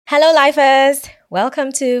Hello, Lifers.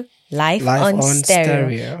 Welcome to Life on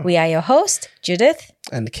Stereo. We are your host, Judith.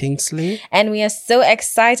 And Kingsley. And we are so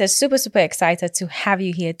excited, super excited to have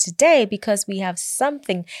you here today because we have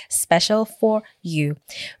something special for you.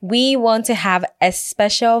 We want to have a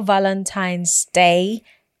special Valentine's Day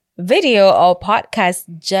video or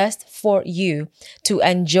podcast just for you to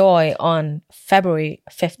enjoy on February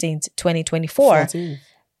 15th, 2024. 14th.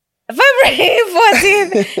 February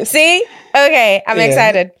 14th. See? Okay, I'm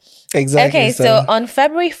excited. Exactly. Okay, so on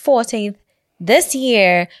February 14th this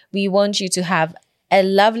year, we want you to have a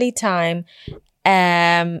lovely time,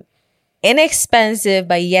 inexpensive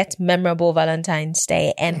but yet memorable Valentine's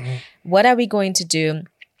Day. And what are we going to do?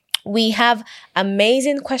 We have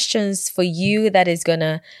amazing questions for you that is going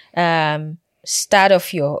to start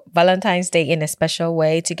off your Valentine's Day in a special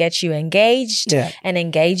way to get you engaged and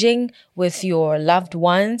engaging with your loved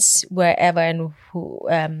ones wherever and who,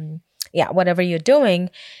 whatever you're doing.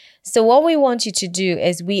 So what we want you to do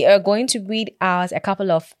is we are going to read out a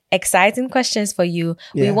couple of exciting questions for you.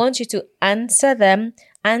 Yeah. We want you to answer them,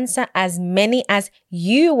 answer as many as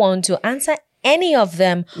you want to, answer any of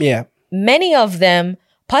them, many of them,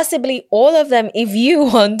 possibly all of them if you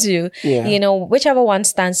want to, whichever one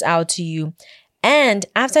stands out to you. And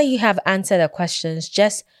after you have answered the questions,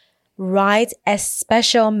 just write a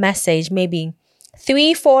special message, maybe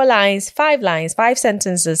 3, 4 lines, 5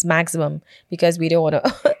 sentences maximum, because we don't want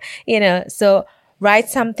to, so write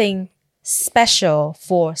something special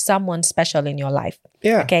for someone special in your life.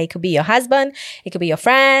 Yeah. Okay. It could be your husband. It could be your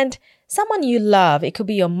friend, someone you love. It could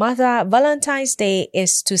be your mother. Valentine's Day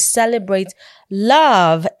is to celebrate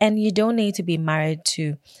love, and you don't need to be married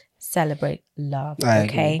to celebrate love. I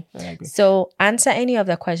agree. Okay. So answer any of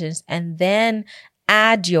the questions and then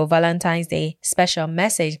add your Valentine's Day special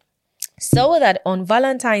message, so that on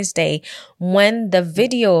Valentine's Day, when the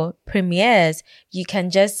video premieres, you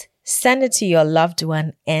can just send it to your loved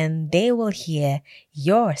one and they will hear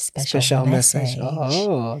your special message.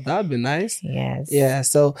 Oh, that'd be nice. Yes. Yeah.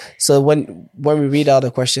 So when we read out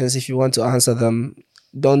the questions, if you want to answer them,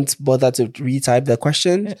 don't bother to retype the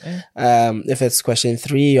question. If it's question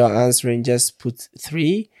 3 you're answering, just put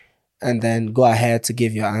 3 and then go ahead to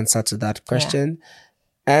give your answer to that question.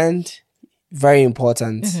 And very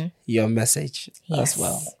important, your message as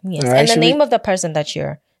well. Yes. Right, and the name of the person that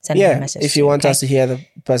you're sending the message if you want us to hear the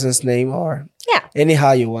person's name or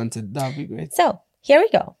anyhow you want it, that would be great. So here we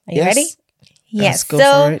go. Are you ready? Yes. Let's go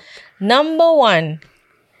for it. Number 1,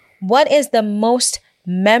 what is the most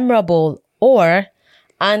memorable or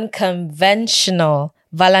unconventional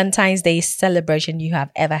Valentine's Day celebration you have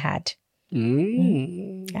ever had?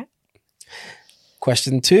 Yeah.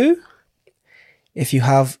 Question 2. If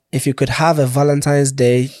you could have a Valentine's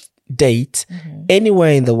Day date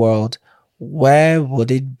anywhere in the world, where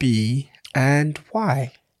would it be and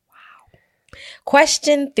why? Wow.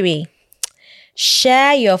 Question 3.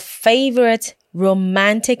 Share your favorite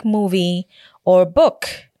romantic movie or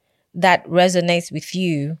book that resonates with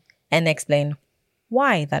you and explain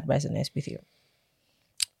why that resonates with you.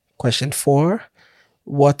 Question 4.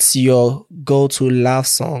 What's your go-to love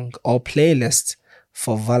song or playlist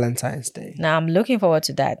for Valentine's Day? Now I'm looking forward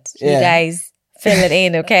to that. You guys fill it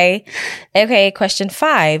in, okay? Okay, question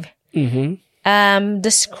 5.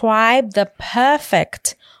 Describe the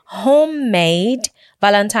perfect homemade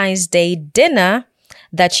Valentine's Day dinner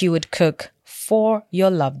that you would cook for your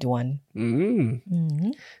loved one.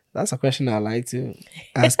 That's a question I'd like to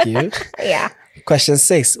ask you. Question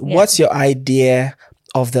 6. What's your idea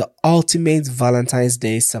of the ultimate Valentine's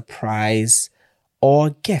Day surprise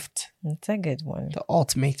or gift? That's a good one. The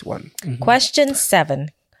ultimate one. Question 7.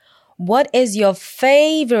 What is your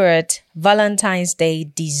favorite Valentine's Day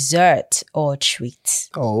dessert or treat?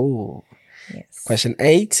 Oh. Yes. Question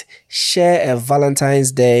 8. Share a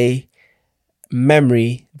Valentine's Day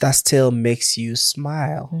memory that still makes you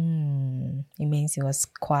smile. It means it was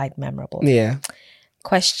quite memorable. Yeah.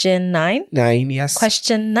 Question 9. 9, yes.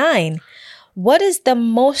 Question 9. What is the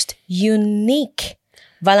most unique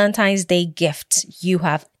Valentine's Day gift you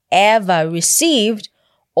have ever received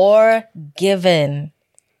or given?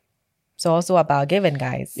 It's also about giving,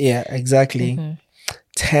 guys. Yeah, exactly.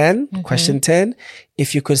 10, question 10.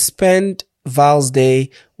 If you could spend Val's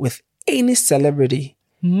Day with any celebrity,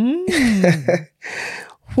 who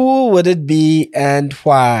would it be and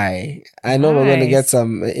why? I know we're going to get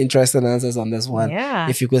some interesting answers on this one. Yeah.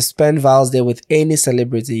 If you could spend Val's Day with any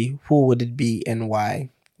celebrity, who would it be and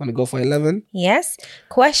why? Want to go for 11? Yes.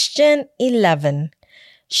 Question 11.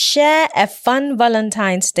 Share a fun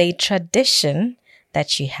Valentine's Day tradition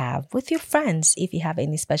that you have with your friends. If you have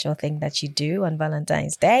any special thing that you do on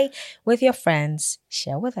Valentine's Day with your friends,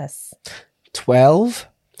 share with us. 12.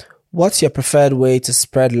 What's your preferred way to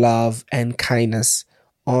spread love and kindness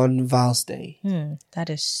on Val's Day? That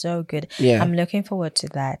is so good. Yeah. I'm looking forward to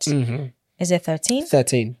that. Is it 13?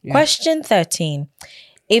 13. Yeah. Question 13.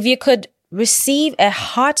 If you could receive a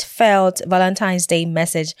heartfelt Valentine's Day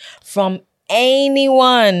message from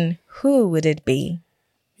anyone, who would it be?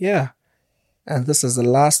 Yeah. And this is the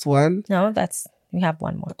last one. No, we have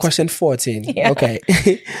one more. Question 14. Yeah. Okay.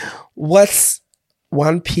 What's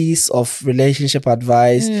one piece of relationship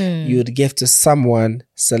advice you'd give to someone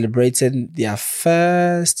celebrating their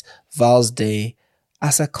first Val's Day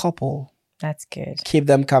as a couple? That's good. Keep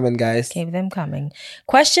them coming, guys. Keep them coming.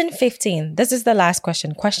 Question 15. This is the last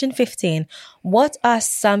question. Question 15. What are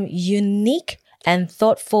some unique and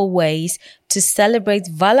thoughtful ways to celebrate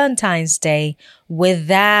Valentine's Day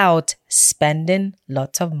without spending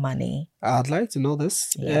lots of money? I'd like to know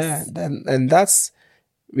this. Yes. Yeah. And that's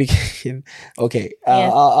we can okay. Yeah.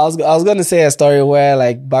 I was gonna say a story where,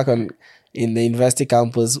 like, back in the university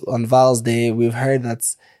campus on Val's Day, we've heard that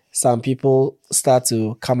some people start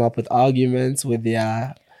to come up with arguments with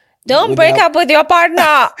their Don't break up with your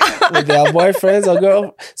partner. with their boyfriends or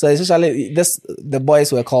girl. So essentially, the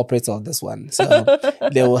boys were culprits of this one. So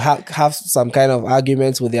they will have some kind of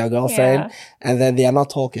arguments with their girlfriend, and then they are not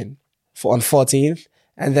talking on 14th.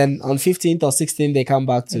 And then on 15th or 16th, they come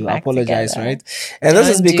back to apologize, together. right? And this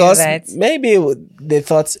is Don't do because that. maybe they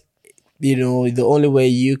thought, the only way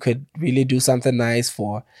you could really do something nice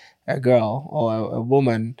for a girl or a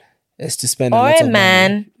woman is to spend a lot of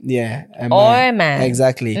man. money. Yeah. Or a man.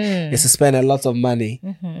 Exactly. Is to spend a lot of money.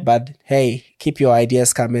 But hey, keep your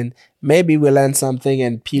ideas coming. Maybe we learn something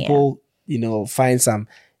and people, find some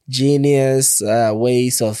genius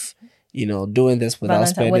ways of, doing this without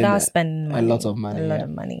spending money. a lot of money. A lot of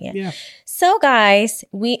money, Yeah. So guys,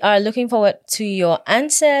 we are looking forward to your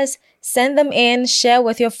answers. Send them in, share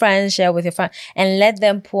with your friends, and let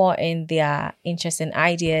them pour in their interesting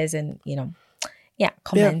ideas and,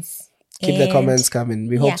 comments. Keep the And comments coming.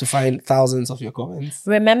 We hope to find thousands of your comments.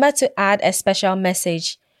 remember to add a special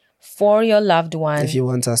message for your loved one. If you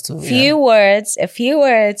want us to. a few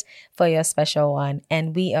words for your special one.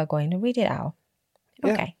 And we are going to read it out.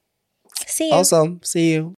 Yeah. Okay. See you. Awesome. See you.